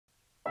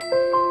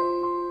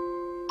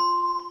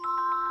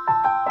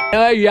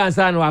You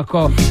answer no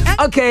call.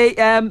 Okay,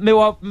 me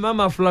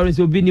Mama Florence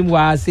Obinim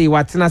wa say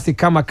watena se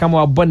kama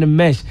wa the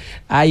mesh.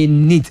 I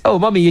need. Oh,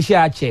 mommy, you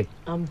share check.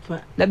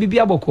 Ampa. Na bibi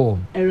aboko.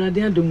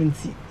 Erade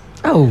adomunti.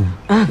 Oh.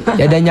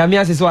 Ya da nyame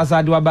ase so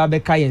asado aba be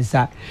ka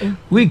yensa.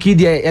 Wiki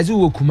there yesu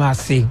wo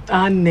Kumasi.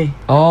 Ane.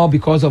 Oh,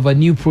 because of a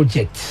new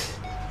project.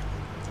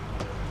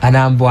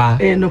 Anambwa.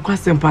 No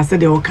kwasem passe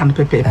de o kan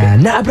pepe.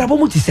 Na abrabo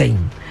mo ti say.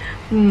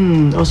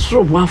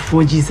 Osro boa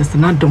for Jesus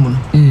na dom no.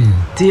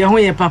 Ti ye ho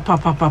ye papa.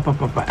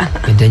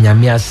 E da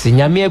nyame ase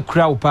nyame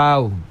akura wo pa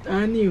o.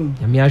 Ani o.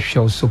 Nyame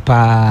ahwe so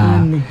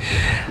pa.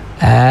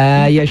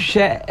 Ye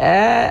hwe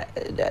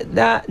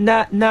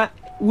na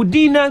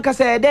Udina nka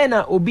say den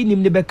na Obinim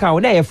ne beka o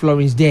na ye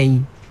Florence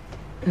den.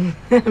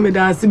 Me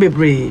da si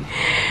bebre.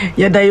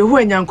 Ye da ye hu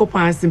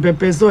anyankopon asim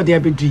pepe so de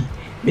abedui.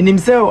 Minim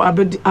se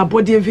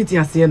abodi mfiti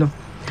ase no.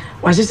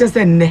 Wa hye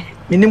se nne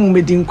minim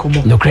medi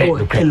nkomo. No great.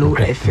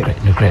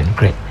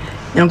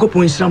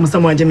 Nyankopon hira mo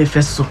samo agye me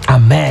feso.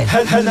 Amen.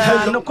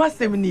 No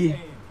kwasem ni.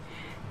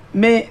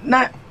 Me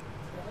na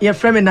ye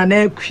frame na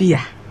akua.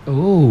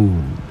 Oh.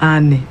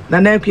 Ane na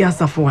akua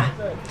safo a.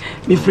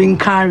 Me frin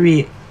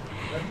carry.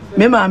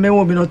 Me ma me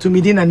wo bi no to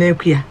me di na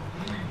akua.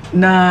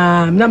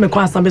 Na me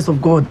kwa Assemblies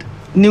of God.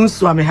 News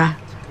so me ha.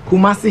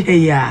 Kumasi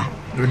he ya.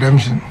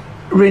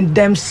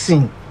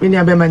 Redemption. Me ni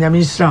abema nyame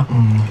hira.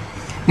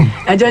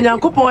 Eja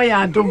Nyankopon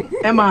ya adom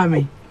e ma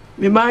me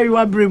mari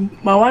wabrem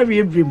ma wari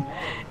ebrem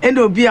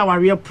endo obi a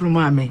wari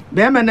aproma me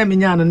be me na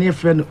menya no na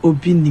efre no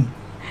Obinim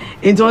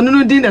enti onu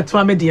no din na to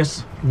ame de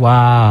so.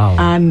 Wow.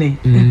 Ane.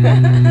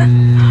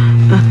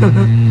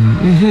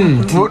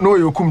 No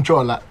you kum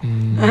chola.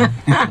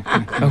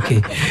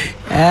 Okay.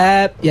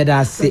 Yeah,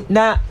 that's it.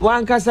 Now,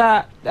 one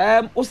kasa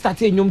o start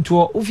nyum to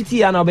o fiti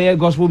ya na be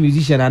gospel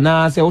musician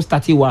and say o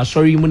start wa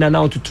sorry mu na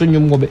now to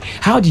nyum go.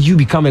 How did you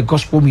become a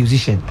gospel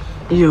musician?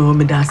 Yo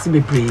me da se be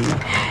pray.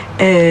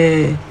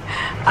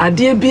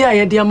 Ade bia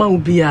ye de ama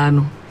ubia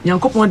no.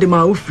 Nyankopon de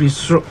ma ofri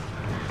soro.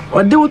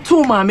 Ode wo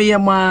to ma me ye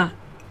ma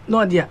na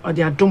ode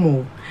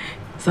adomo.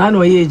 Sa na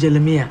oye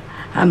Jeremia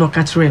ana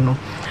ka kire no.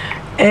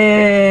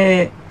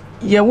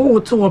 Ye wo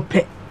to wo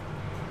pe.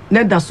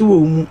 Na da so wo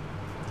mu.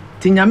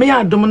 Ti nyame ya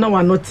adom na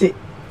wa note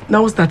na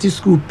wo start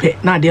school pe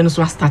na ade no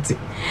so start.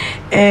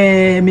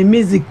 Me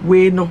music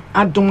we no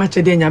adom a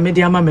chede nyame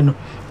de ama me no.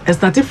 I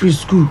started free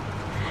school.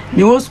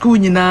 Me wo school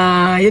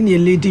nyina ye ne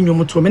lady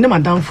nyomo to me ne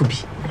madam fo bi.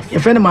 Ye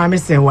friend ma me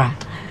se wa.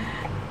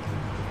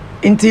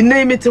 Inti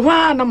na me te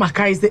wa na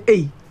makai se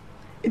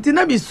inti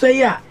na bi so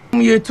ya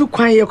ye tu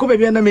kwan ye ko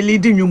bebia na me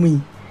lady nyomo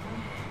yi.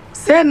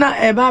 Se na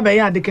e ba ba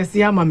ya de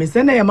kese ama me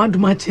se na ye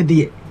madom a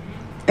chede.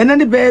 Ena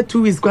ne be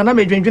 2 weeks kwa na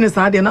me dwendwene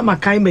sa de na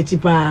makai machi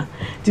pa.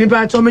 Ti me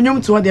pa cho me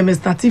nyom to de me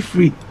start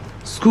free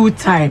school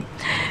time.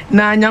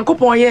 Na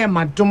Nyankopon ye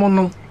madom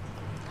no.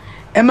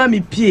 Emma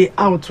me pay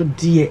out to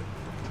dear.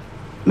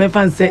 Me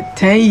fan say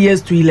 10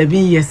 years to 11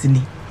 years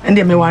ni. And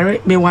me wale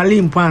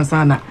impo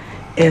ansana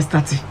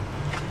start.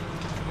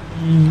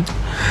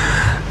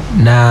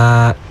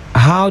 Now,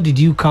 how did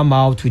you come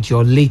out with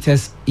your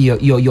latest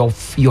your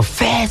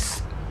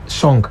first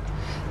song?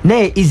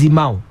 Ne easy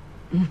mau.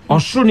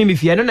 Osro ni mi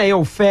fie no na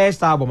your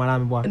first album ana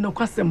me boa. No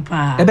kwasem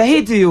pa. E be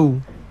hit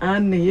you.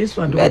 Ane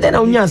Yesu ado. E den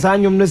na unya sa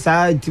anyom no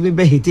sa ti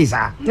be hit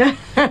sa.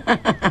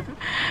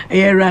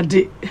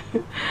 Erade.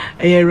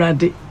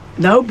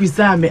 Na obi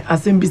sa me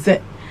asem bi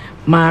se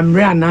ma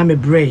mre na me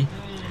bre.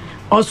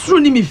 Osro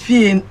ni mi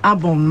fie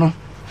album no.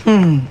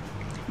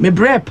 Me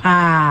bre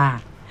pa.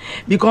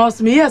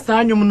 Because me yes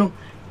anyom no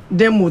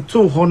demo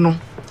to ho no.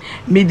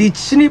 Me di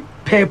chini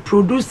per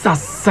producer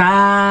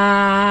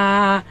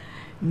sa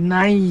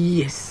 9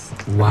 years.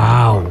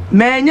 Wow.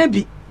 Menya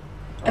bi.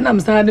 And I'm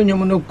starting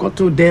nyom no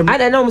koto dem. I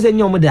don't know say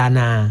nyom da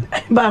na.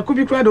 Ba ku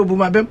bi kwa do bu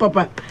ma ben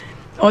papa.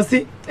 O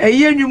si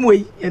eye nwum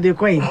we ye de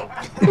kwan.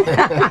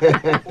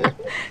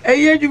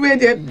 Eye nwum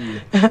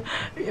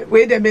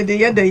we de me de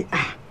ye de.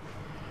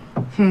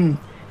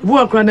 Bu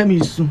akwa na mi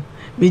su.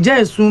 Me ja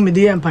esu me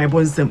de empire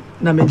bonsem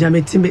na me ja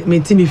me ti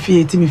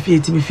fie.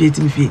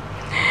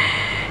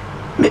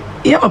 Me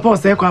ya papa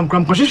say kwam ko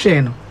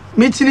hwehwe no.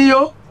 Me chini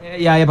yo.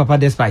 Yeah, papa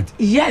despite.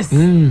 Yes.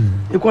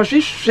 E ko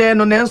hwehwe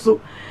no nenso.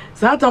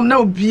 Satam na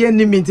obi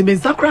ani me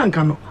sakra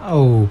nka no.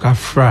 Oh,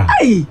 kafra.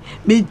 Ai,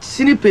 me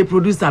chini pay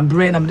producer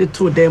brain am de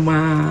to them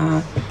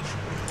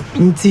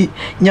nti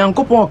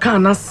Nyankopon ka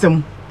na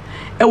sem.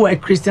 E wa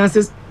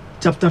Ecclesiastes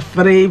chapter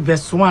 3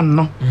 verse 1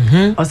 no.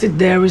 I said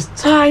there is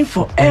time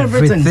for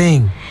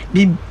everything.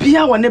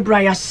 Bibia wa ne bra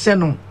ya hye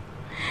no.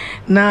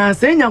 Na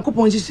say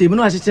Nyankopon hye me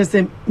no ahye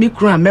se me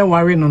kura me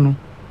ware no no.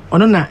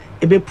 Ono na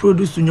e be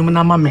produce nyum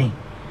na mama.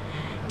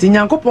 Ti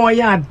Nyankopon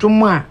ya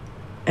adom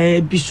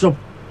a Bishop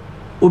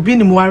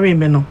Obinim ware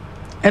me no.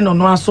 Eno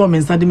no aso me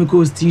nsade me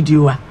ko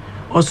studio a.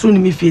 Oso ni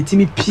me fie ti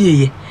me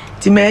pie.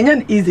 Ti me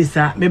enya easy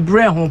sa me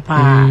bre ho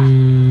pa.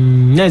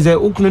 Yes,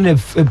 ukunu na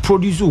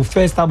produce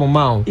first album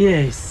now.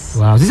 Yes.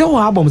 Wow. This is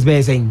what albums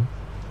be saying.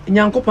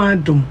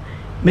 Nyankopon adom.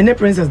 Me ne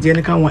Princess de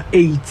ne kan wa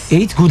 8.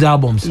 8 good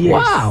albums. Yes.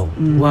 Wow.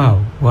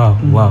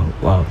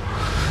 Wow.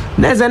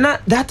 na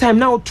that time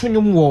now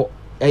tunum wo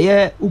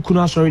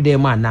ukunu sorry there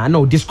man na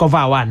no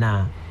discover wa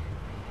na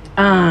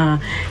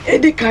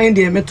edi kind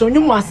there meto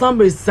nyum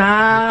assembly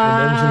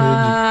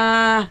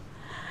sa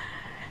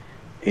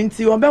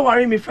inti obe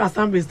worry me for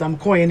assembly am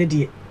call ye ne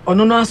de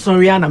ono no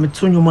asori na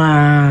meto nyum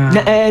na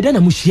then na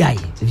muhia ye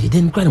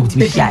then kwa na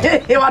mutimi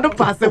hia e wa do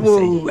pass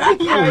mo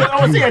I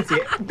was here,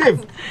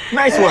 Dave.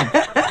 Nice one.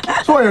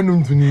 So I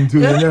am to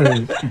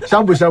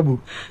shabu.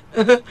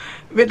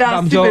 Me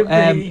da bacho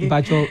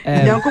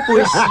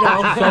Yankopo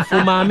so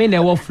for mama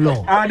na wo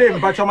floor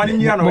Dave, bacho mani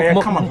nya no e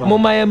come mo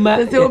ma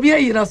se obi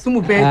ayi na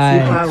sumu pe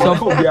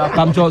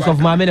so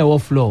for mama na wo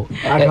floor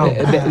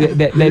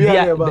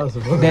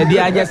baby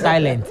I just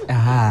silent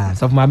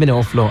so for mama na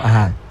wo floor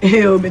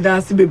o me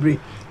da si bebre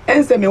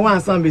ense me wan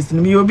assemblies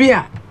no me obi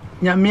a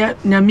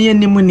nyame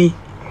animu ni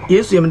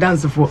Yesu yem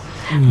dance for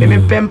me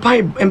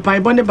empai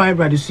bonne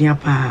bible de sua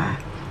pa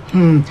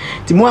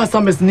ti mo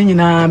assemblies ni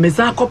nyina me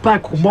sa ko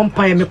park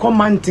bompai me ko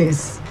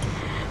mountains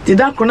ti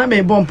da kro na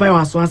me bompai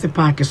wa so ase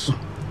park so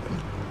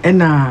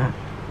ena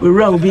we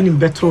Obinim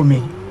beto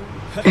me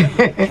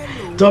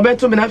to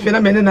beto me na fe na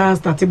me na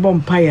start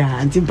bompai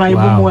anti pai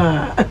bomu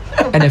a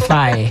and a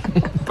fire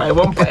by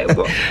one pie.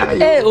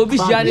 obi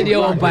shani de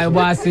on pai bo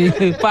ase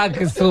park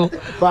so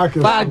park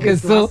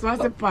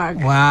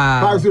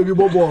wow Park so be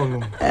bobo.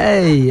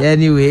 hey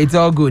anyway it's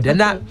all good and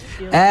that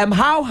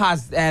how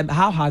has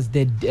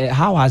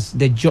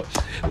the job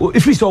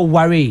if we so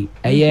worry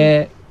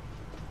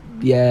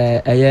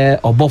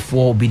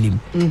obofo Obinim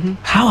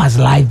how has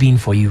life been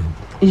for you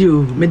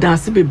you me da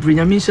se be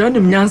bring me sure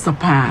no nyansa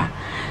pa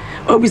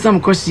obi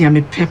sam question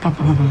me pe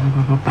papa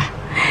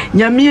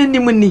nyame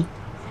anim ni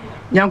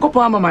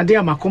nyankopon amamade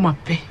amakoma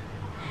pe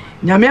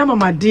nyame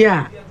amamade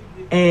a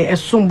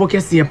esombo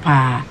kese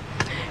pa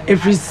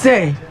every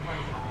say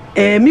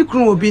mi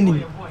kru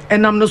Obinim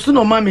enam no so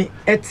no mame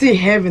eti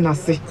heaven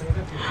ase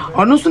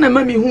ono so na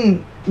mame hu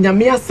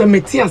nyame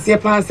asemeti ase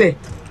pa se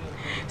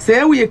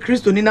we ye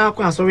Kristo ni na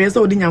akwa asori se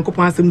odi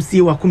nyankopon asem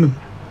sie wakomem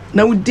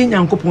na odi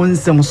nyankopon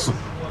nsem so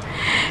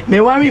me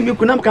wari mi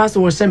kunam ka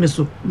so wo hye me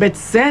so but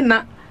say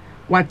na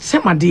wa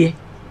chemade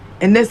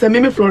enne se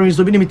me Florence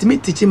Obinim mitimi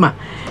tichima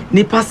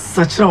nipa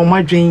sachira o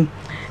madwen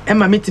e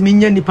ma mitimi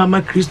nya nipa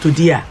ma Kristo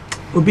dia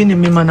Obinim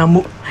me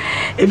manamo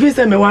efi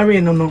se me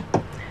wari no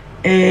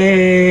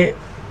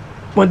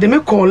but de me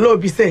call lo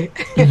bi se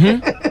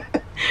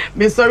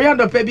me sorry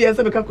ando pe bi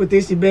ese be ka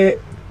quotation be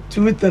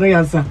 2-3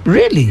 answer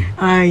really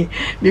ai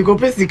me go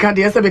pe sika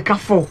de ese be ka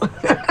 4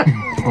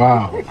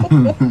 Wow.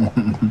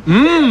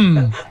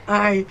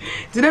 ai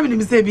tine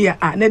me say bi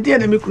na de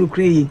na me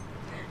kurukure yi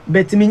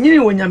but me nyini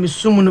wonyame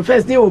sum no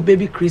first dey o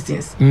baby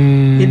Christians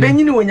me be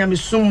nyini wonyame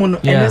sum no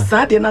ene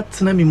sa de na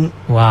tena me mu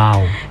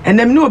wow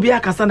enem ne obi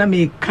akasa na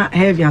me ka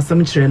heavy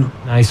asem kire no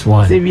nice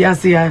one say we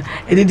ase ya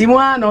edidi mu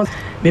no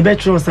me be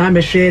tro sa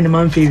me hwe ne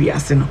man fe wi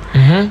ase no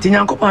ti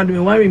nyankopon do me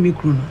ware me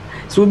kru no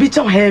so obi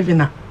cha heavy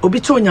na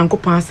obi cha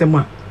nyankopon asem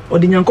a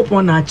odi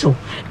nyankopon na acho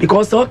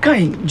because all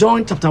kind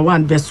John chapter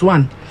 1 verse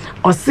 1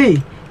 or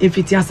say if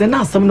it is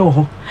na asem no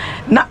ho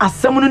na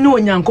asem no ne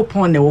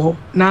onyankopon ne ho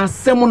na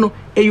asem no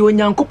eyo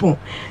onyankopon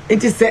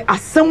enti se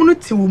asem no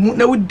ti wo mu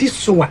na wodi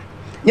so a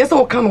nyese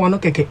wo kan no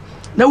keke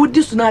na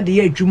wodi so na de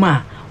ya adwuma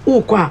a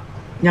wo kwa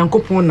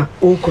nyankopon na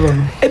wo kro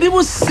no ebi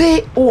mo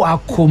say o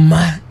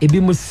akoma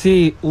ebi mo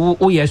say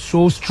o you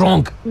so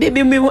strong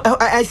baby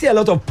I see a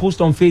lot of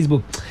posts on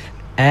Facebook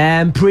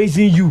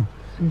praising you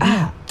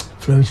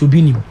Florence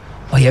Obinim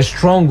oh you're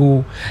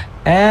strong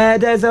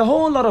there's a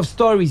whole lot of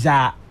stories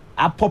are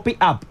popping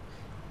up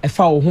if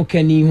I who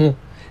can you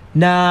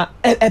na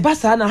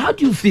ebasa how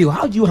do you feel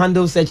how do you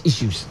handle such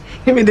issues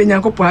me de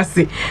nyankopon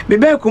ase me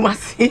be kuma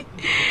se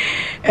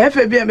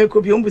FB me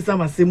ko bi ombusa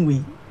masem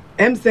wi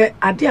em se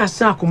ade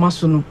ahya akoma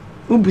so no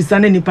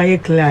ubisa na nipa ye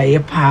clear ye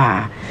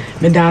pa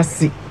me da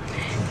ase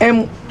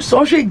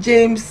so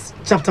James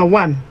chapter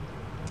 1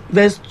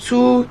 verse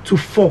 2 to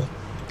 4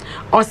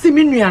 o se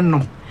me nua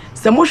no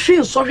se mo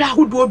hwe so hwe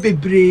ahodo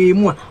bebre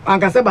mu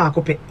anka se ba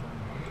akope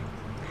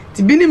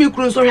ti bini mi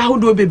kru so hwe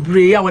ahodo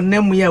bebre a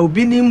wonam mu ya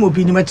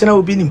Obinim a chena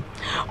Obinim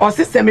o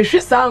se se me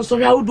hwe sa so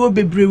hwe ahodo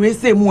bebre we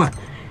se mu a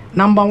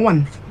number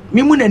 1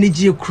 mi mu na ni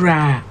gie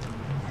kra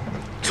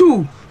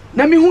 2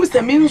 na mi hu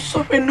se mi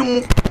nso hwe no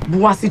mu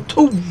boase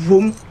to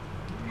vom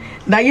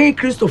na ye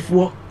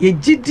Kristofo ye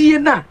gidie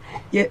na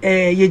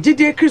ye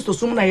gidie Kristo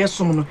som na ye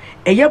som no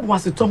eye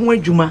boase to ho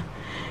adwuma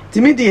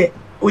ti mi de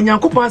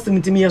onyankopon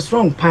asem ti mi ye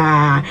strong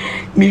pa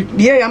mi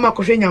ye ya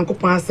makohwe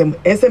nyankopon asem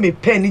ese me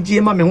pen ni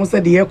gie ma me ho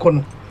se de ye ko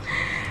no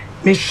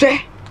me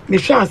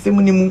hwe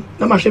asem ni mu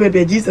na ma hwe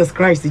be Jesus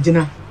Christ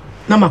gina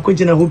na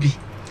makogina hobi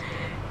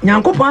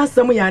nyankopon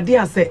asem ya de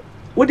ase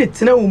wo de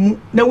tena wo mu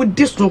na wo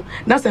di so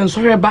na se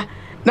nsohwe ba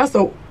na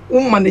so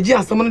wo manage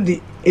asem no de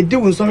edi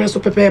wo nsohwe so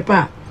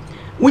pepepa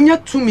wonya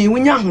tumi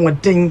wonya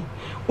hoden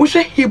wo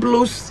hwe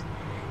Hebrews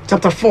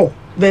chapter 4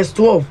 verse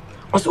 12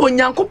 also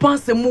onyankopon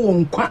asem wo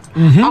nkwa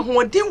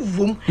ahoden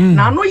vom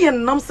na ano ye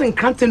nam se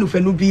nkrante no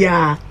fanu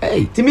bia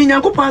timi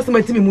nyankopon asem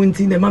atimi mu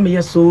nti na ma me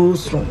ye so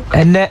strong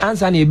and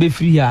answer na e be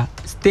free here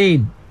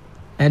stain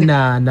and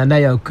nana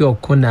ya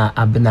okona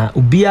abna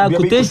ubia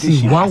quotation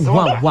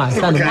 111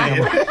 sana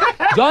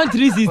John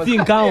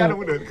 3:16 count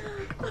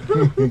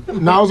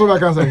now so I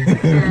can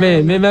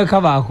say me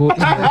cover ko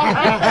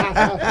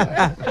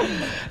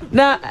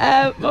na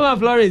Mama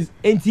Florence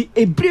enti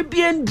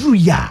ebrebien dru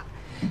ya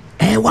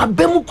wa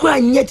bemu ko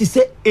anye ti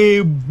se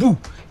ebu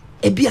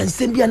ebia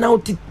nsem bia na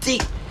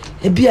otiti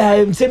ebia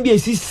nsem bia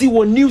sisi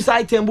wo news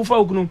item bu fa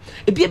okunu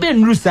ebia be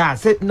nru sa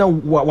se na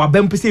wa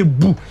bem pe se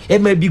ebu e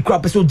ma bi kra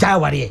pe so jai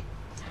ware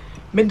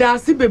me da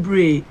si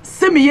bebre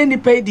se me ye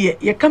nipa de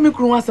ye ka me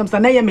kru asam sa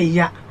na ye me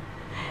ya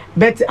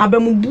bet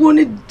abamubuo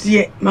ne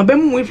de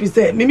mabam mu ifi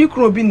se me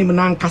kru obi nim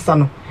na nkasa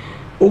no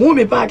ohu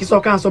me pa ki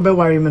so ka so be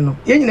ware me no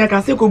ye nyina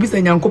ka se ko bi sa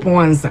nyankopon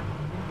ansa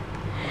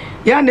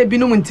ya na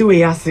binum nti we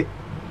yase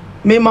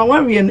me ma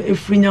ware no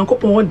efri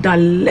nyankopon da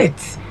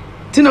let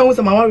tina wo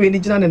se ma ware ni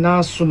gina ne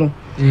na so no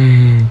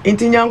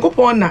enti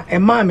nyankopon na e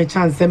ma me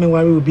chance me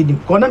ware obi nim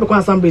ko na me kwa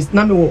asam base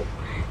na me wo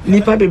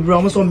nipa bebre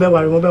o mo so be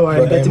ware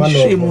bet me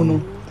hwe mu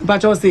no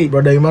but you say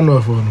brother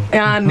Emmanuel for no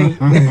ani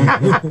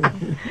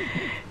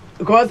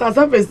because as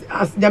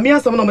jamia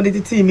some no me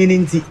titi mi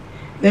nti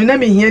na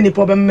me hia ni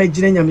problem ma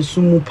gina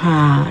nyamesum mu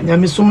pa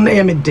nyamesum na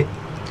ye me de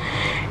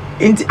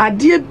nti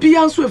ade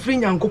bia so afri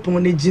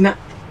nyankopon na gina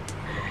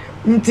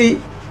nti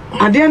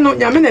ade no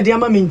nyame na de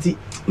ama me nti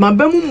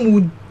mabamu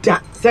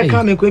muda se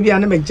ka me ko bia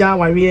na me ja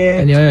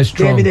ware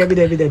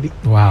debi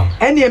wow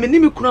ene me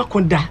nimi kuna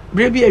konda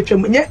bre bia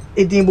atwam nye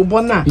edin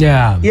bobo na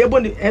ye bo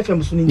ni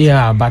fm so ni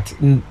but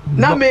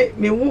na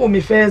me wo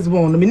me first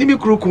born me nimi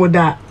kru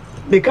konda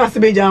because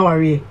be ja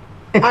ware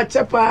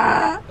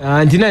achepa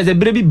antina ze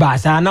bre bi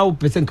basa na o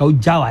person ka o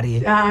ja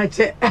ware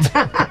che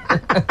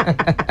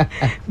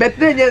but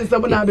then yen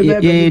some na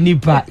be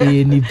nipa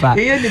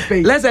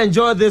let's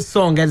enjoy this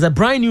song. It's a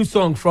brand new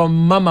song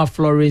from Mama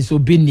Florence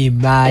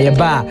Obinim ya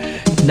ba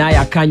na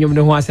ya kanyom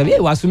ne ho asem e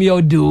wasum ye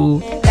odo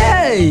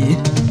hey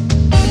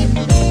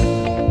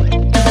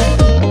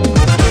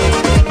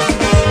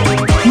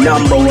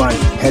Number 1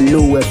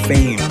 Hello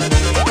FM.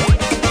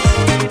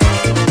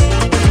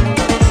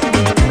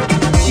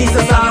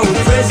 Jesus, I will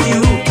praise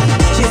you.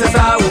 Jesus,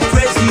 I will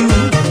praise you.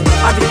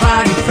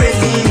 Everybody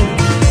praise him.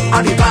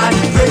 Everybody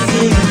praise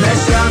him.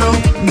 Messiano,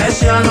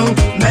 Messiano,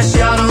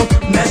 Messiano,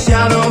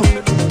 Messiano.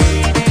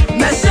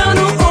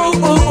 Messiano, oh,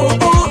 oh, oh,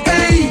 oh,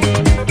 hey.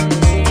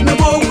 Me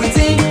bo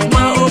witi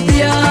ma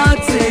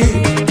obiate.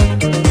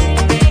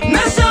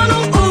 Messiano,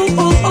 oh,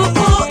 oh, oh,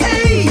 oh,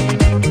 hey.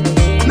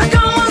 Me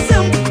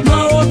kawasem ma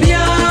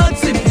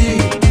obiate bi.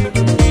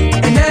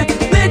 Ene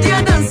media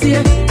dance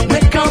here. Me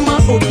kama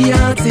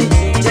obiate.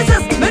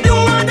 Jesus, me do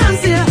my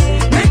dance here.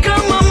 Me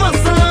come mama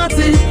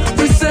sati.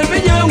 We say me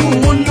ya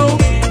wono.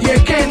 Ye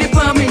can't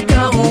pa me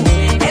kao.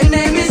 And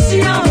name is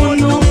ya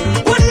wono.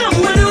 One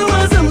number do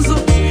azamso.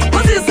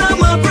 What is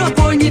my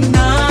propo ni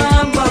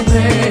namba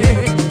be?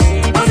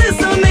 What is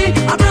me?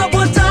 I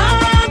propo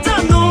tata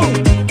no.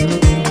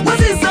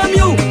 What is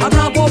you? I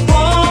propo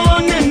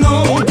bone no.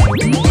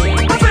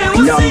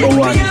 Number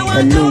 1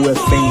 Hello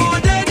FM.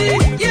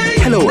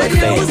 Hello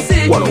FM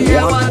 101.5.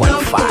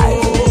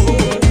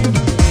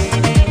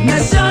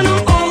 Messiano,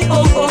 oh,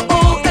 oh, oh,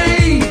 oh,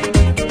 hey.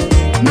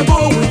 Me bo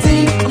witi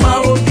ma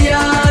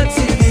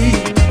obiati.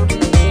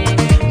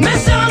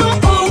 Messiano,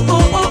 oh,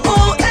 oh, oh,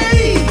 oh,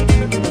 hey.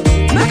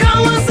 Me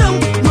kawasem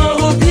ma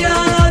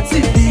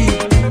obiati.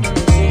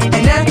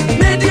 Ene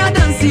media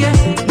dance here.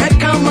 Me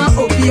kama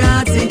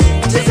obiati.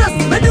 Jesus,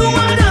 me do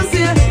my dance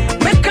here.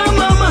 Me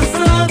kama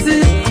masati.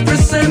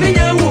 Prese me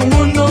ya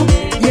wono.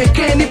 Ye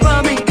keni pa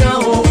me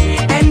kao.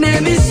 Ene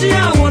mi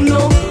shia wono.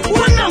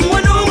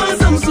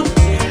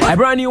 a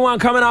brand new one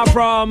coming out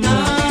from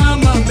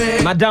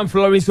Madame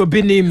Florence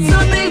Obinim.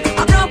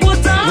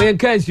 We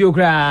encourage you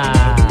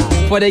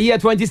for the year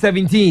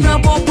 2017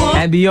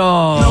 and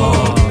beyond.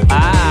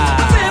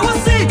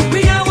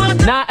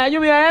 Now, and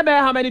you remember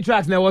how many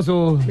tracks there was?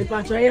 So,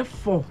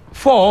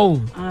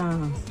 4.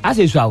 I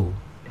say so.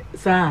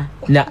 Sir.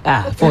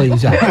 Nah, 4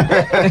 is I'm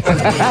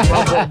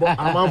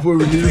out for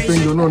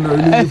releasing, you know,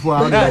 release for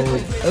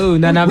oh,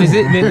 no, is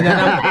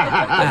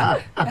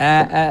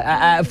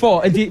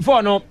it?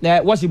 4 no,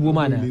 worship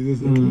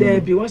woman. There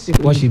be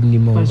Worship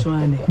Nemo.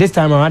 This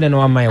time around, I don't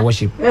know my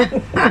worship.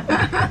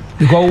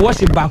 Because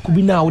worship back could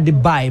be now the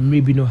buy,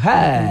 maybe no.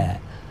 Ha.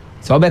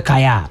 So, be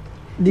kaya.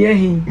 Dear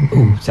him.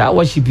 Oh, so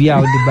worship ya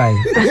out the buy.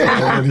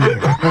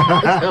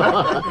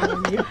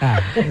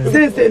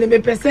 Since me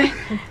pese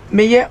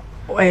me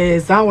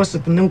sa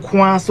worship no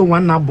kwa so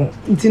one nabo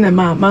ntina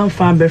man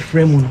fa be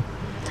frame no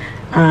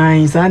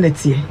ai sa na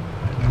tie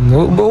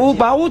no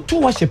ba wo to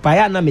worship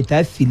ya na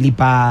meta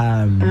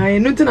Philippa ai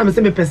no ntina me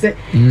se me pese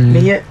me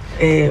ye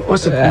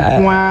worship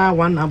kwa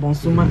one nabo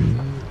so ma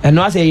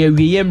no say ye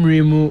wie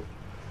mremu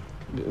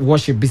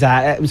worship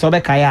bisa so be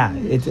kaya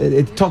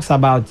it talks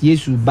about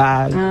Yesu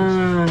ba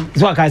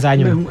so aka sa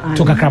anyo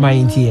to kakama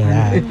inti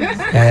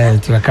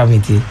to kakama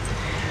inti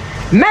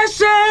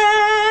meshe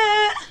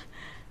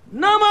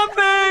no more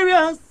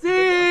various.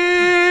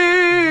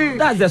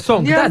 That's the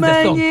song. That's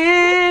the song.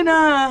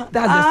 That's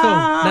the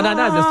song.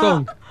 That's the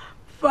song.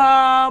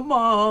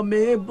 fama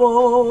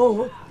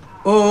mebo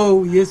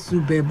oh Yesu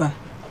beba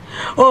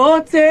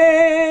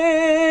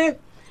ote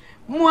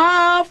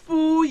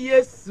mwafu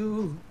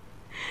Yesu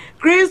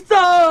Kristo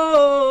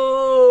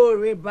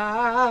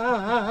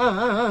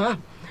reba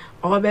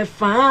obe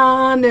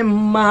fane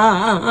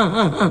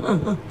ma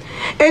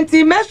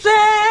enti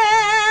meshe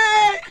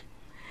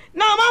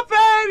na ma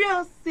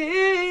periose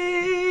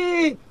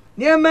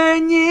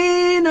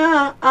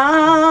Nyemanyina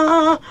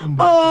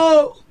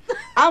oh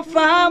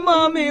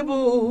afama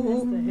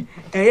mebu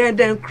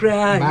den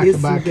cry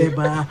Yesu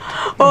beba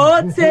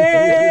ote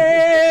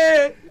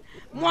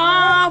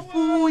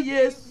mwafu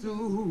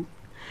Yesu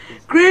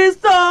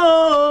Kristo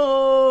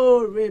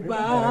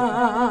reba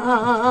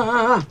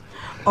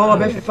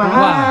Wow.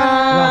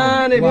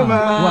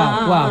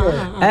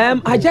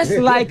 I just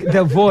like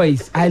the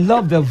voice. I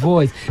love the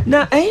voice.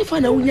 Now, if I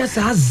know yes,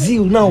 I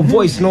zeal now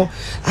voice no.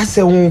 I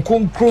say,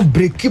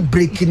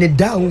 breaking it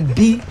down.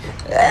 Be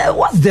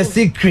what's the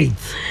secret?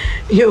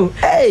 Yo,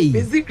 hey,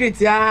 the secret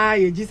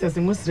Jesus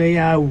must say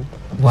wow.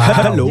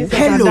 Hello.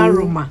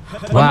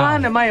 Wow.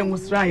 And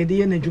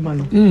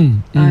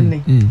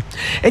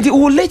the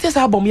latest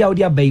album you out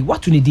there,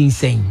 what you need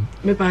saying?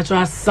 Me patch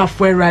a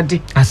software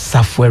ready.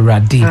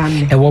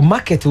 And what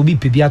market will be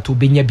pibia to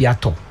be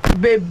biato.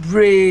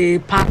 Bebre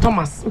Pa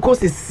Thomas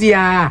because it's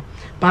Sia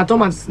Pa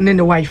Thomas ne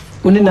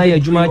wife. Only na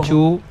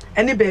jumacho.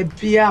 Any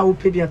baby will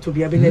pibia to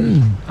be a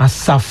benebi.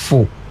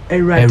 Asafo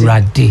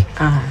erade.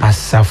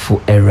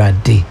 Asafo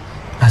erade.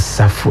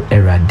 Asafo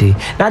erade.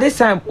 Now this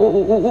time,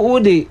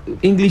 the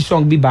English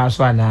song be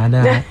barswa na.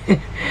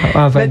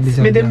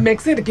 Me the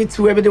mix it kids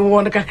who ever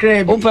want to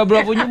crab. Opa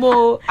bravo you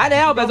mo. And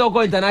help us all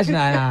go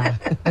international.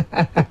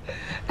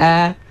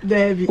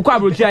 David. Oh,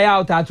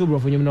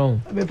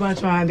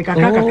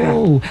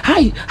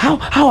 hi.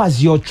 How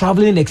has your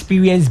traveling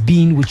experience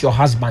been with your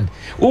husband?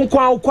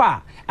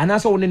 And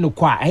also no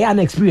kwa. I had an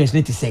experience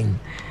need to sing.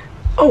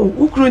 Oh,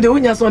 ukru de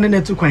unya so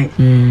ne tu kwan.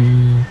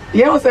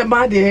 Ye o se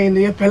ma de en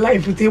ye pe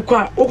life ti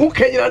kwa. O ku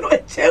kenya no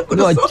eche ku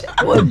so.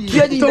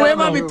 To we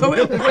ma bi to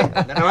we.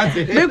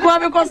 Me kwa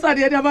me ko sa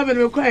de ba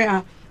me kwa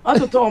ya.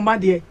 Also to on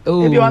bad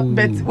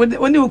but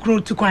when you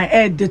crew to quite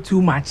add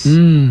too much.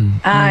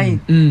 Aye.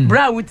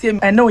 Bra with him,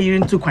 I know you're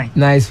into quite.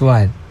 Nice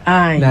one.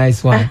 Aye.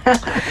 Nice one.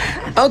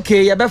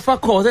 Okay, you better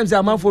call them.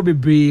 I'm for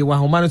be one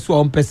woman so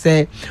on per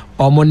se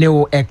or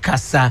moneo e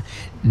casa.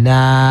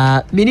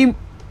 Na meaning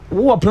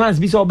what plans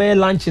be so be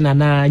lunching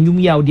and you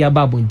me out the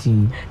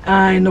babunting.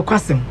 Aye, no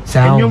question. So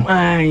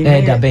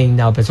aye, that being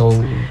now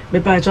person. Me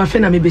pa try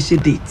fena me be she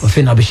date.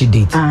 Fena be she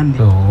date.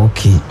 Oh,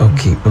 okay.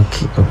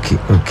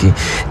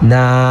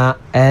 Na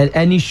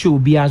any show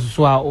be as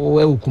so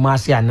o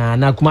Kumasi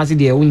na Kumasi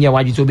de unya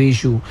waji to be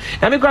show.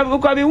 Na me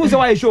kwa be who say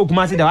why show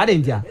Kumasi da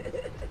wadent ya.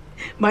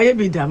 My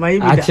bida.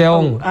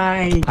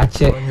 Aye.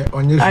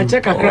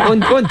 Ache kakra.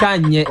 On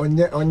tanye.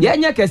 Ya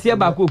nya kese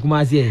ba ko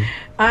Kumasi.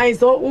 Aye,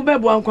 so ube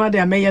bo ankwa de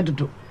ameya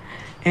dodo.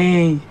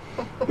 Me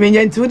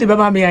nya ntu de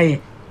baba me aye.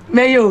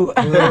 Meyo.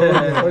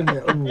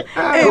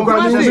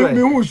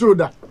 Me who show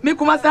that. Me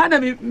Kumasi na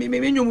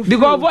me nyum.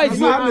 Because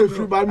voice I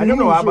don't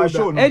know about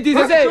show. And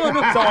this say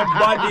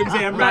somebody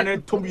say I'm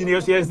running 2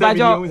 years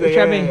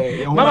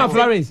Mama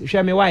Florence,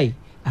 show me why.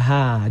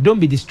 Aha, don't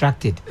be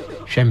distracted.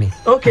 Show me.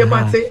 Okay,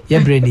 Mate.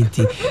 Yeah,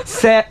 Brenity.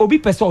 Say obi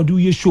person do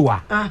you show.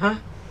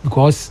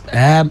 Because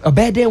a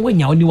bad day when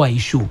you only one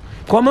issue.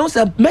 Come on,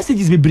 some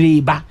messages be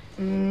brave.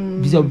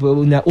 Because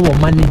na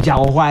manager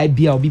or why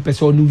be obi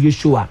person do you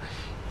show.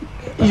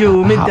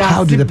 You me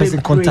how did the person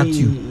contact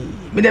you?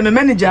 Me the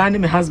manager and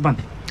my husband.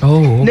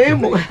 Oh.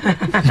 Name.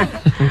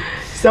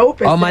 So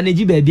person.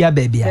 Manage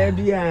baby.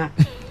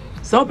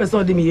 So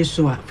person de me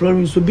Yeshua.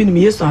 Florence Obinim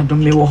Yesu adom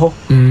me wo ho.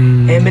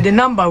 Me the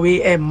number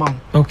we mom.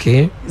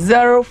 Okay.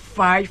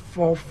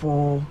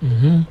 0544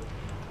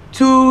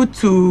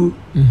 22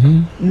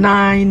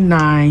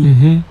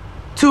 99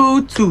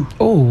 22.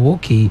 Oh,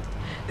 okay.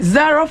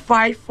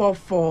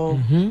 0544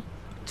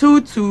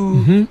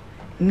 22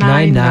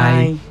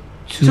 99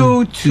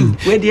 22.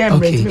 Where the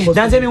okay.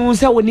 That's me who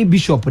say we need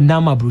bishop na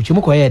ma broche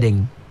mo ko ye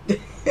den.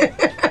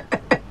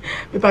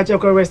 Me pa che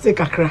ko rest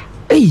kakra.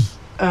 Hey.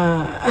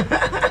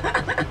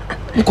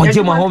 Ko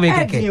je ma home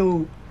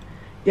keke.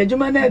 Ya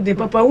juma na de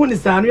papa hu ni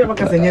sa no ya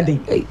baka sanya den.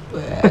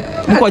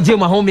 Ko je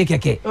ma home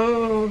keke.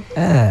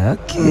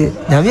 Okay.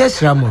 Na me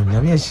shram.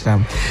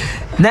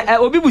 Na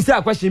obi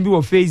busa question bi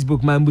wo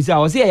Facebook man busa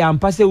o say ya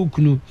mpa se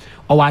ukunu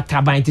o wa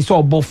taban ti so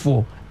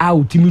obofo a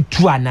utimi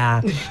tu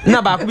ana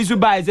na ba ko bi so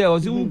bai say o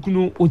se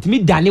ukunu utimi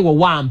dane wo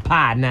wa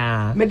mpa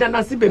na me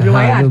dana si bebre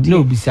wa ya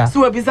no bisa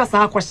so bisa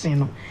sa question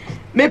no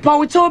me pa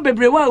wo cho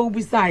bebre wa u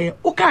bisa ye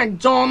u kan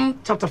John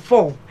chapter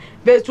 4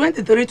 verse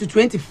 23 to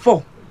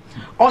 24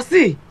 o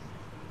si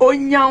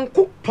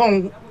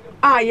onyankopon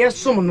a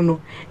yesom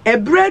no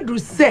ebredu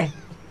se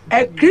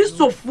e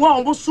Christopher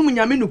a wo sum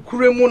nyame no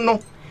kuremu no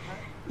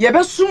ye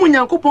be sum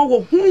onyankopon wo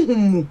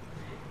hunhum mu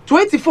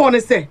 24 ne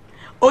se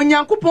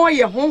onyankopon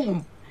ye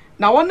hunhum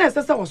na wona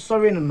esese wo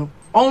sori no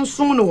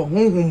onsum no wo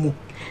hunhum mu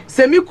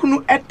se mi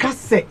kunu eka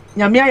se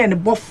nyame aye ne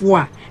bofo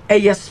a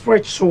yes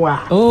spiritual.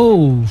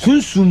 Oh,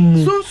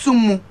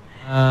 sunsum.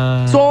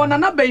 So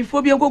nana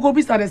before be go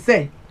be start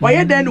say.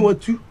 Why then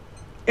what two?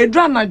 A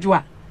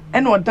dranajwa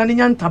and or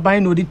danian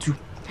tabai no di two.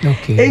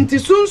 Okay. Enti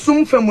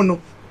sunsum femuno.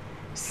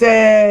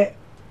 Say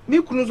me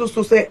kunu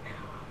so say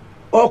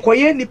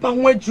okoye nipa ho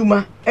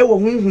adwuma e wo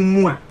honhum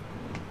mu a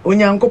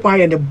onyankopon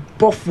aye ne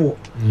bofo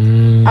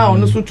a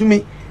ono so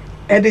tumi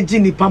e de gi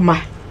nipa ma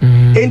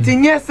enti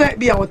nyese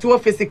bia wote wo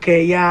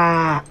physical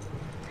ya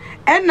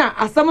ena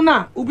asam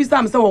na ubisa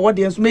am se wo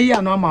de enso meyi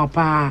ano ama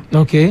pa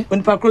okay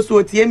onipa kroso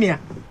otie mi a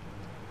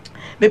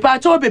me pa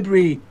cho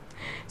bebre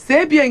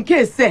se bia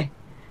nke se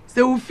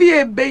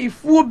ufie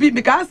beifuo bi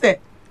because se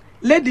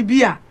lady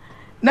bia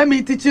na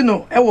me teach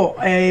no e wo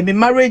me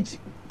marriage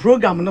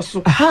program no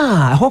so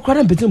aha ho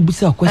kwara betem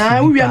busa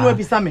question we are no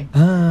bisa me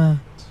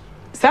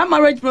sa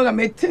marriage program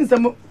e tin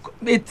some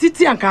e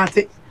titi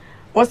ankate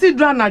o si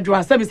dra na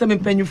dwa sabi se me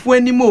panyufo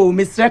animo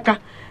me sreka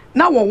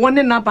na wo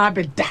wone na ba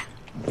beda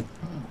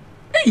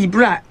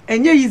bra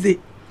enye yize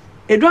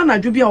e dra na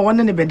dwo bia wo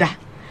wone ne beda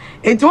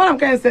enti wonam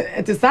kan se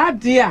eti sa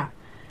de a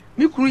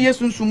me kuru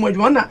yesunsun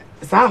adwo na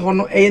sa ho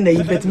no eye na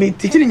yi bet me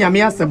teach ni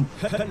nyame asem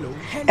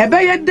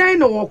ebe ye dan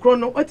no wo kro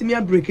no otimi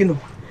a break no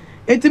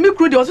enti me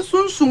kuru de o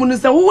sunsun no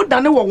se wo da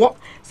ne wo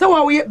se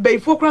wa we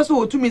beifo kra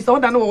so otumi se wo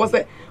da ne wo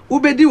se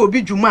ubedi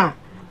obi dwuma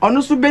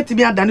ono so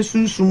betimi adane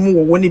sunsun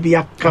wo ne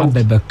bia ka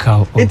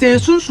bebeka enti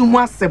sunsun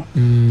asem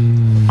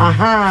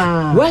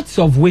aha words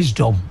of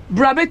wisdom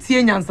bra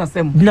betie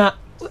nyansasem na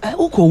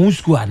uko hu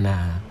school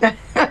ana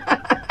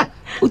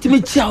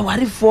utimi chia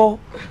warefo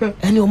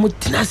ene omo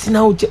tenase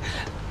na uche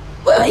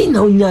ai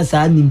na unya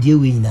sa nimdie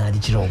we na de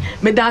kire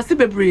me da se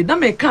bebre na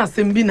me ka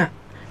asem bi na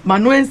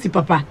manuensi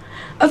papa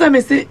asa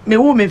me se me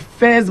wo me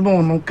first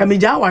born no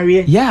kamija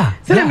aware yeah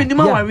se na me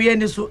nima aware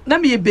ni so na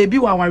me baby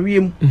wa aware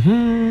mu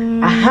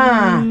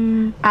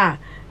aha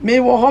me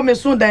wo ho me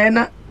so da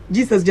na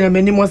Jesus jina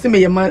me ni mo se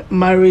me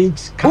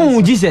marriage cancer.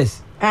 Oh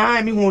Jesus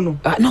me hu no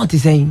not the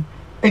same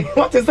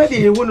what is that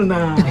you hu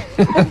na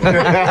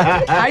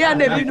aya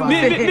na bi no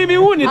me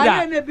hu ni da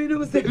aya na bi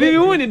no se me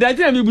hu ni da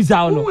tell me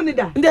busa no hu ni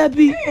da nda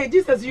bi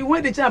Jesus you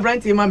went the child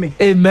branty mama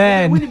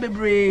amen hu ni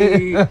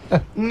bebre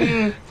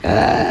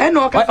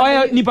eno ka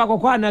oya nipa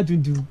kokwa na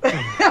tuntu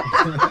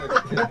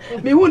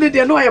me hu ni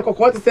de no aye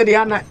kokwa to say de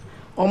ana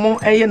omo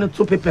eye no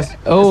two papers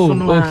oh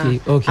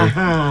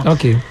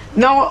okay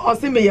now I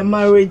say me your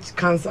marriage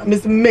cancer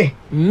miss me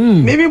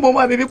maybe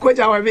mama baby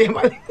koja wa be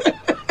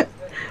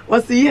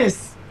was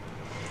yes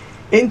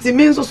enti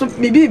me so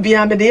me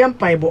bia me de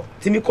empire bo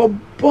ti me ko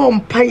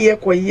bomb paye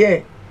ko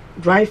ye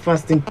dry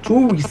fasting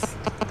 2 weeks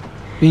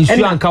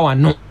insu anka wa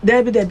no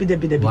debi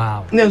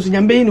wow na nso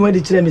nyambe yi ni we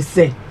de kire me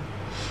say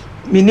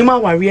minima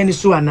ware ni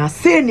so ana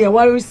say ne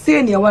ware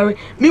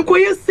me ko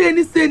ye say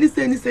ni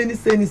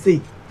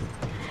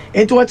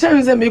enti wa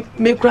chan se me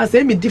kra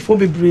se me difo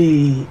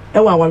bebre e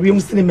wa ware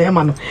mu sine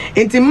mema no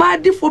enti ma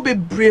difo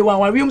bebre wa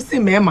ware mu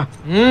sine mema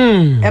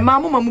e ma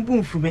mama mu bu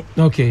mfume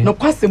okay no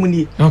kwasem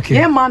ni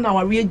ye ma na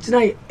ware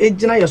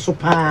ejina ye so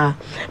pa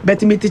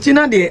but me tichi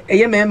na de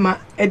ye mema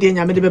e de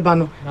nyame de beba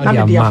no na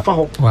me de afa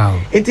ho wow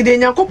enti de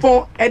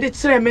nyakopon e de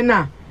kire me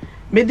na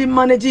me de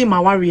manage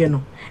ma ware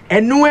no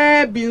eno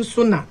e bi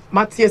nso na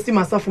matiesi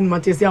masafum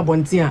matiesi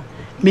abontia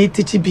me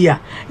tichi bia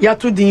ya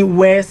to the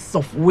words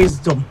of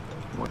wisdom.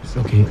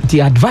 Okay.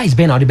 The advice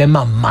ben out be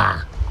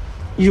mama.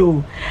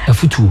 Yo. A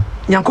futu.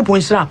 Nyankopon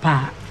hira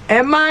pa.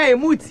 Ema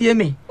emutie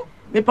me.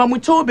 Me pa mu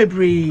cho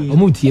bebre.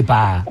 Omutie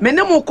pa. Me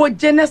ne mo ko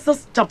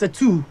Genesis chapter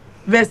 2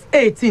 verse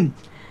 18.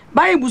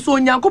 Bible so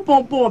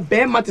Nyankopon po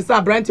be mate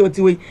sa branti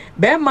otiwe.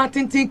 Be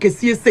matintin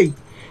kesie sei.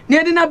 Ne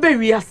ade na be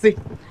wiase.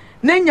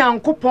 Ne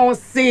Nyankopon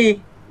se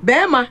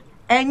be ma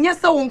enye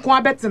se wo nko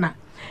abetena.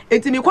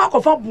 Enti me kwa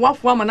kofa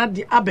boafo ama na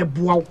de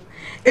abeboa.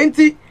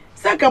 Enti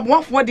saka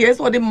boafo de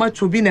eso de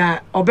macho bi na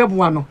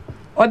obeboa no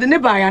ode ne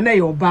ba ya na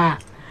ye oba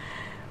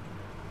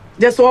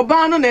de so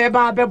oba no na e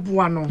ba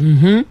abeboa no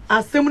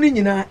asem ni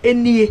nyina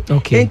enie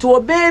enti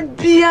oba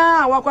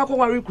bia wakwa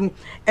ware kru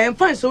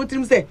emfa so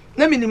tirim se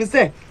na minim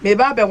se me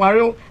ba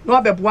abeware na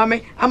obeboa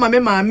me ama me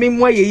ma me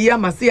mo ayeyi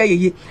ama se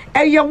ayeyi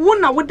eye wo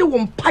na wo de wo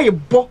mpae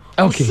bo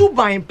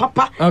suban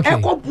papa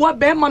ekoboa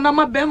be ma na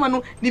ma be ma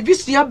no ni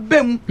visia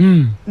bam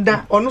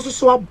da ono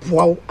so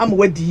aboa ama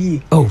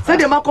wadi se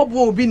de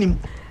makobo Obinim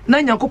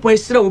na Nyankopon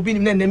hira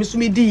Obinim na nem so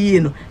me di yie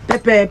no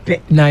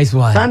pepepe nice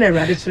one sana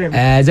erade kire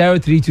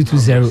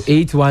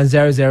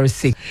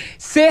 0322208106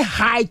 say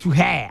hi to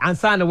her and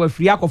sana we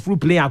free akofru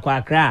play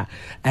akwa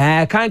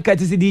kan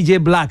katisi DJ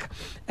Black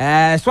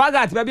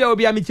Swagat baby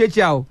obi am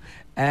chechia o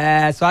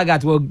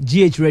Swagat wo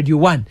GH Radio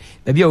 1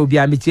 baby obi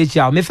am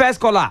chechia me first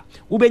caller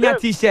ubenya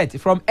t-shirt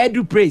from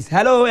Edu Praise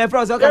hello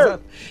everyone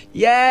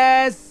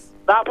yes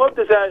na pop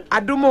to say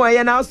adumo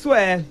ye na so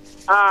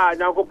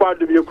Nyankopon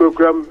do be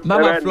kuram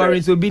Mama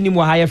Florence Obinim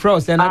wa higher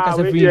frost and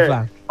akasa free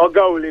fa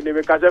Oga Wuli ni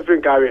me kasa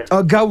free career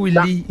Oga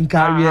Wuli in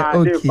career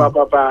okay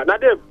papa na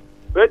dem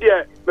we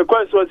dey me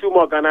kwan so si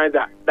mo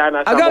organizer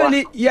dana sa Oga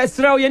Wuli yes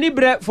raw ye ni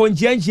bre for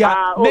njianjia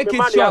make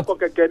it short ko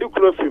keke di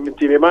kuro film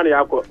ti me man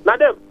yakọ na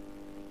dem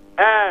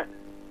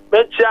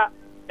me chia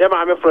ya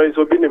maame Florence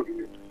Obinim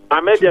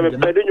maame dia me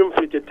pede nyum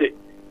fitete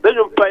na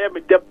nyum pa ya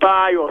me de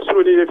pa yo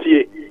suru ni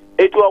fie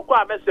etu okọ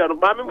amese no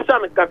maame musa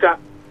no kaka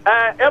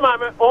ya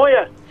maame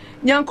oye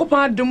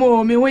Nyankopɔn adom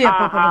o me ho yɛ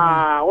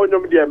papa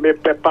onyum dia me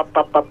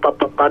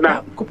papa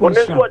na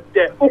oneso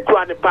de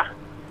ukura ne pa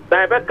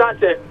na ebe ka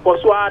se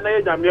koso a na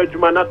ya nyame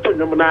adwuma na to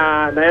nyum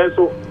na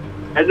yenso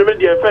enyum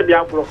dia fe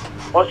dia akoro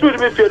osuru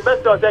bi fie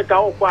best o se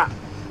ka okọ a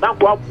na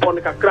ko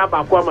apon kakra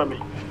ba ko ama me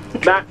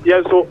na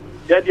yenso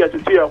ya dia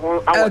tutu ya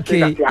ho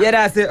okay yeah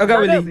that's it okay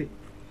Willie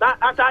na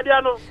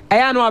atadia no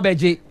eya no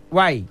abeje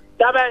why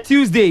Tabe.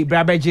 Tuesday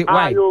brabeje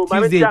why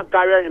Tuesday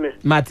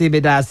Mate be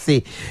that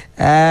say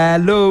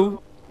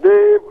hello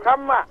the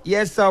Kama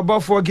yes sir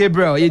Bofo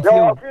Gabriel it's you you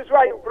office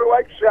why you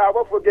provide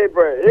Bofo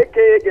Gabriel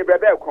aka Gabriel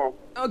Belkon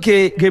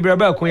okay Gabriel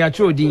Belkon ya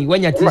chodi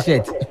when your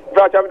t-shirt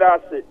that am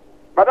that say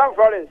Madam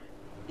Florence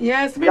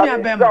yes me ya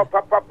bema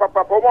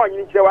papa mo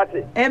yin che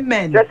wate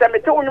amen just me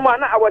te unuma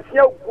na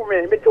awasia ku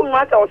me te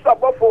unuma ta so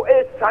Bofo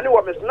e sane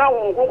wo me na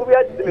wo ngongo bi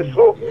adi me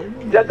so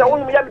just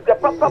unum ya me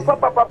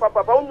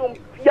papa unum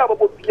pia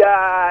bobo pia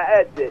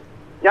ede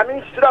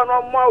nyame shira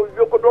no ma o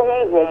yokodo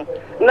honhom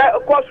na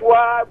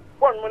koswa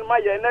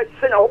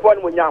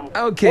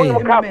okay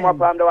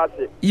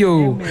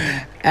yo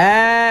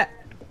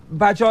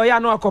Bacho ya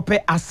no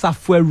akope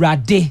Asafo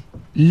Awurade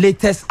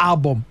latest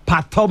album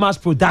Pa Thomas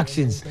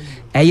Productions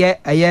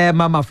eye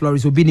Mama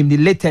Florence Obinim the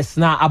latest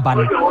na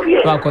aban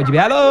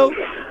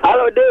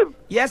hello Dave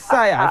yes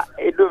sir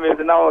edo me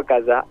na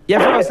okaza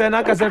yes sir say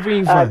na kasa free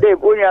info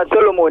Dave unya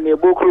Solomon e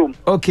bookroom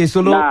okay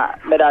solo na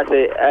me da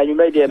say you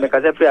made me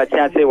kasa free a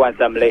chance one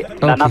samle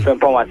na na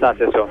frempon wa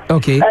sase so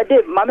okay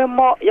Dave mame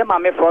mo ye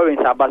mame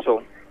Florence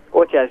abaso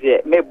o tia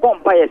say me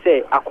bompa ye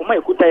say akoma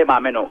ekuta ye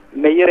mame no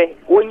me yere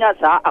wonya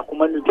saa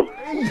akoma no bi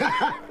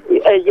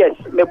yes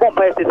me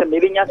bompa ye say me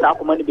nya saa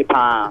akoma no bi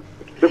pa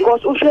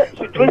because o she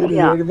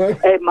situation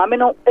mame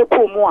no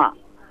epomu a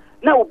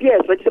na obi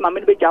expect say mame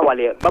no be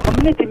jawale but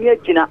mame no timi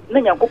agina na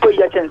nyankopɔ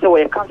ya chense wo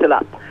ye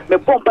counselor me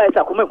bompa ye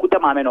say akoma ekuta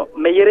mame no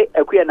me yere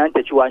akuya na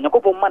ntachiwa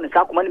nyankopɔ man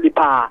saa akoma no bi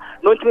pa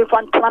no ntimi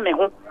fa ntana me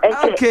ho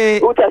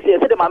okay o tia say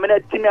the mame no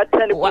timi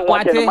atene ko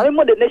mame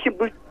mo the nation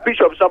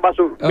Bishop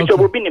Sabaso Bishop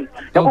Obinim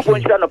nyankopɔ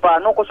nshira no pa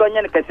no koso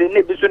anya ne kase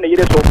ne bi so ne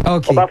yere so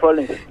Oba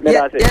Florence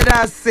yeah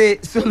that's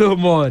it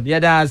Solomon yeah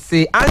that's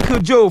it Uncle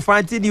Joe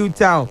Fanti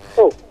Newtown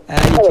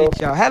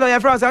hello your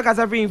friends how can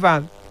I bring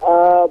fan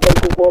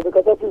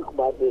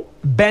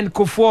Ben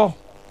Kofo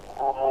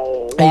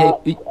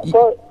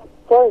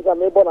Florence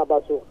am born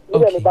abaso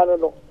me bano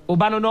no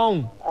Obano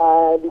no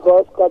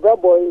because Cobra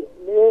boy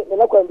me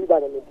na kwa mbi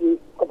bana me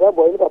Cobra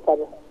boy ni papa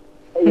no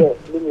yes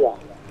linia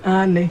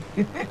ne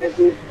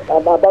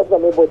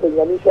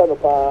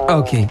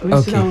okay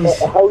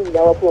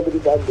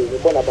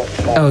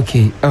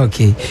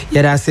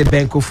yeah that's it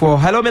Ben Kofo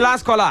hello my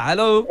last caller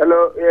hello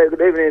yeah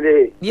good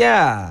evening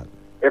yeah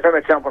if I'm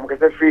a champ from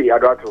Kasa Free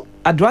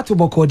Adrato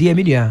boko dia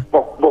media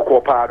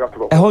boko pa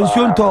Adrato e hon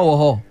sunto wo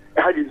ho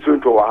Hadi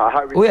sunto wa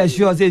ha we are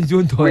sure say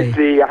sunto we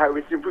say I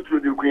we simple to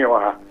the queen wa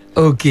ha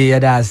okay yeah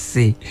that's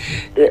it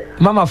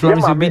Mama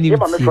Florence Obinim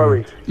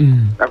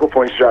na ko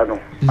pon sha no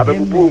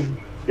abebu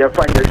ya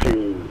fanya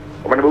shi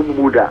o na bu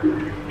muda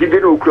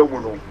dide no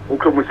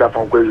okra mu sa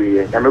fan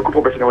kwawe ya me ko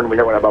professional woni mo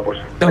nya babos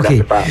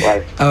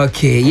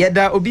okay yeah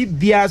da obi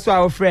bia so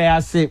our friend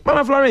ase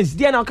Mama Florence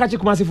dia na catch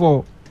Kumasi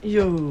for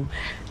yo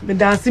me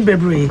dance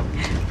bebre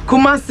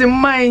Kumasi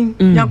mine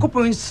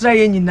yakopon nshira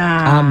ye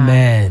nyina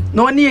amen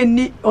na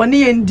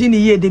oni endi ni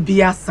ye de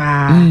bia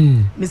saa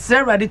me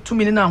sra Awurade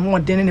tumi ne na ho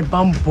odene ne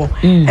bambo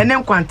ene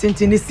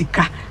nkwantenten ne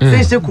sika se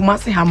hye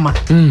Kumasi hama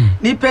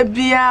ni pa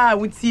bia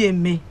wutie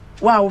me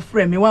wa wo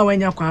frɛ me wa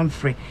wanya kwa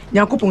mfrɛ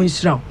yakopon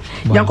nshira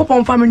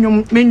yakopon fa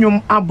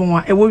menwom abon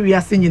a ewo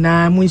wiase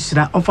nyina mu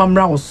nshira onfa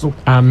mra wo so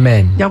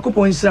amen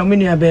yakopon nshira me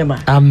nua bema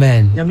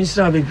amen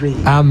yamishira bebre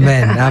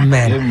amen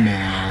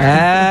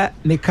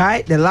me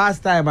kai the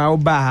last time I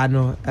oba ha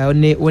no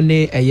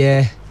one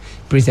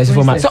princess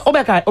for my so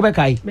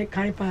obekai me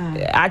kai pa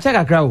a check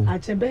akra o a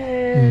che be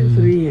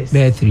 3 years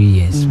be 3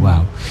 years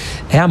wow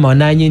e ama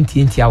na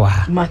nyentintia wa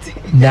ha mate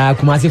na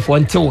Kumasi for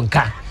nte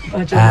wonka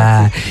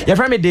your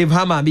friend me Dave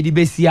Hammer me di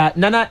besia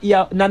nana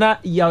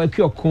ya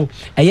akuoko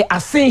eye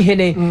asen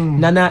hene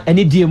nana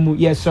eni diemu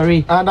yeah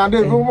sorry and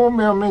Dave mo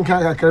me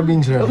kan kakra bi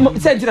nchira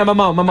sentina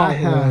mama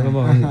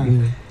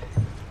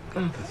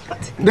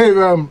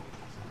Dave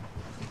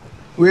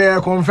we are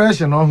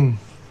confession on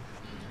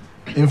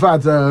in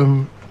fact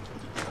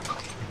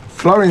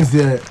Florence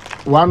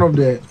one of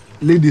the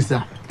ladies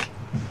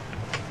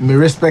me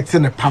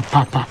respecting the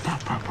papa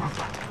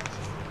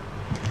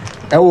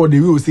the way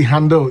we see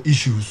handle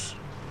issues.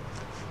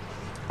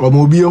 Or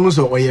maybe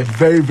also or you're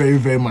very, very,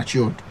 very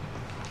matured.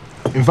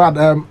 In fact,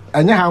 I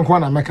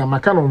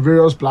make on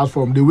various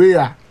platforms. The way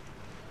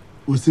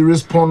we see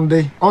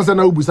responding, also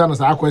now we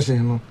answer our question,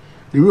 you know.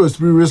 The way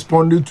we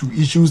responding to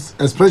issues,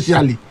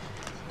 especially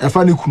a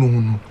funny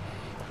kunu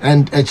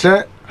and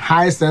a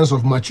high sense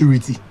of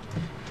maturity.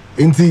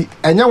 Inti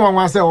enya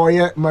one say oh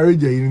yeah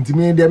marriage inti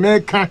me de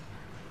make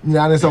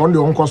nya say on the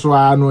onko so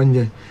ano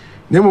nye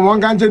ne mo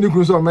wan kan je ni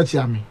kunu so ma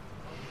chia me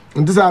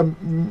nti sa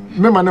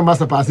me ma ne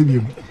master pass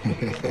bi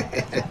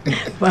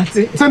What?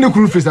 se ne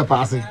kunu face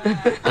pass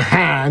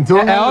nti o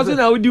also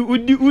na udi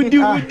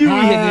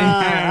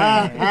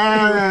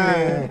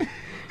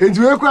nti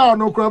we kwa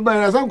no kwa ba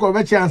na san ko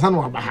be chia ansa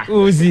no aba ha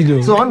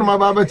Uzido. so on ma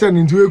ba be chia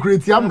nti we kura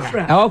ti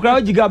amra I walk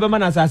around jiga be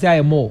man asase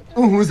aye mo.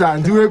 uhu sa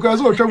nti we kwa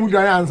so otwa mu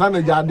dan ansa na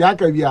ja de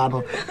aka bia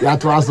no ya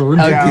to aso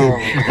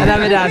Okay. And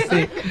I'm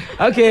that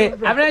okay,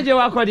 I'm ready to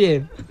walk on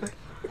here.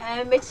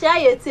 Me chia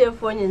ye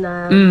tiefo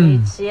nyina. Me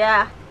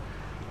chia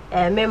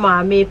me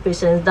mama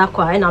Patience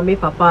Dakwa na me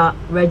papa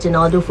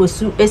Reginald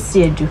Fosu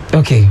Esiedu.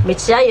 Okay. Me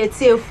chia ye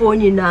tiefo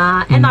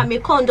nyina and me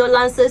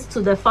condolences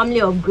to the family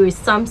of Grace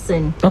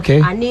Sampson. Okay.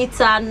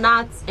 Anita,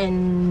 Nat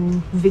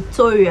and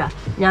Victoria.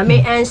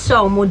 Nyame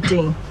ensha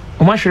omodin.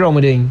 Oma hwere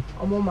omodin.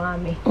 Omo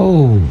mama.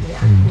 Oh.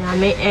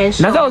 Nyame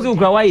ensha. Na that was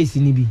ukra why is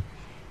ni bi.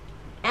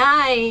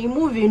 Ai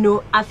movie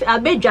no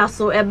abedwa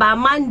so eba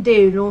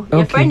Monday no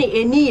your friend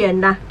eni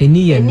yena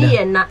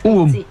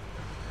Uwom.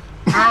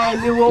 Ai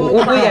mi wo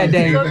Wo ya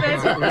den.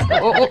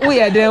 Wo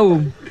ya den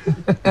o.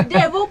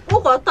 Dave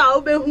ukota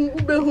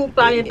ubehu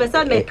pa me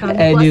pesa me kan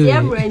because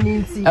emre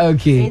nti.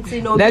 Okay.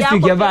 Next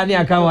week eba ni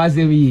aka wa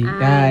say we.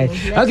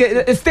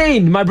 Okay,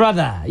 Stain, my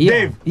brother. Yeah.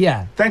 Dave.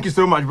 Yeah. Thank you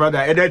so much, brother.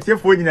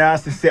 Edetiefo nyina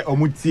se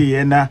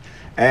omutie na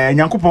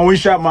nyankopon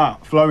wonsha ma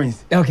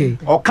Florence. Okay.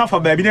 O kafa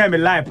baby na me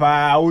life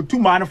pa o tu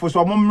man for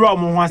so mom ro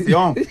mo ho ase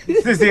on.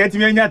 Say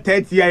etimi anya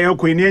 30 year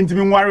ko ni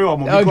entimi nware o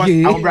mo because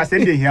I'm bra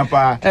send here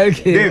pa.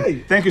 Okay.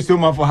 Dave, thank you so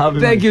much for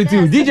having me. Thank you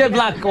too. DJ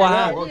Black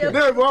wa.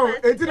 Dave, oh,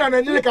 eti na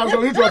Nigeria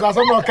cancel it was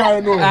aso no kai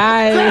no.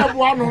 Aye.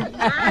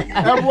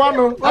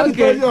 Ebuano.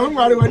 Okay. You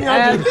ngare wani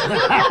ade.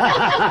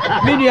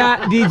 Media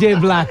DJ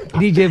Black.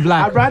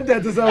 I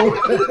branded to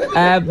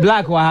say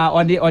Black wa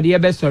on the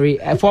best story.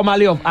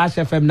 Formerly of Ash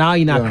FM, now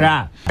in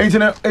Accra.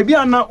 Internet ebi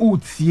ana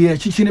utie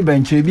chichi ne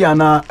benche ebi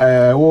ana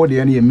wo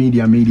de na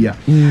media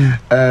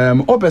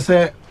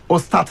opese or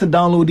started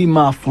downloading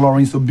my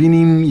Florence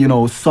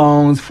Obinim,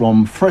 songs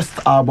from first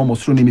album or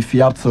Sro Nimi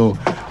Fiat to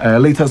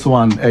latest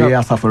one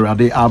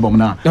Safarade album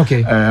now.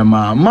 Okay.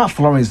 My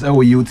Florence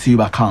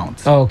YouTube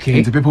account. Okay.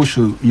 And people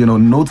should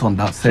note on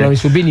that.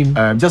 Florence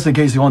Obinim. Just in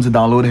case you want to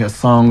download her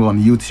song on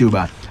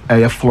YouTube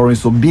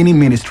Florence Obinim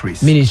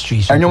Ministries.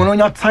 And you want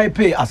to type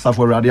it as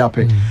Safarade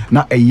ape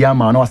na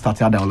yama no start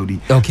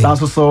downloading. Okay.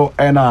 So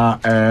and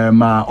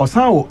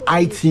also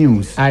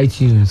iTunes.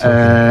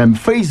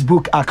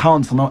 Facebook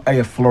account no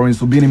Florence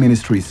Obinim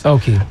Ministries.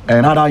 Okay.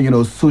 And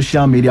other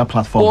social media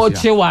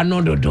platforms.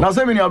 Now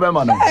say me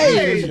Obama no.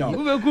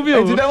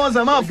 Today was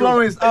my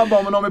Florence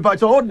album no me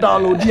patch o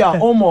download ya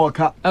o more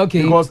ka.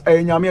 Okay. Because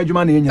nyame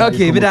adwuma na enya.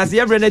 Okay, but as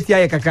every net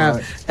here kaka.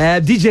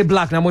 DJ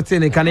Black na mo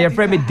tene kan your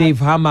friend me Dave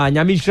Hammer.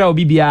 Nyame hira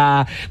obi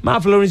bia. Ma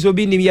Florence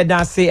Obinim ye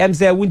dance say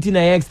wunti na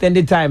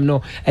extended time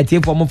no. Etie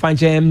for mo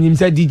fanche nim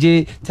say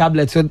DJ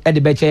tablet so e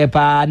de beche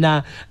pa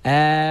na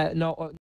no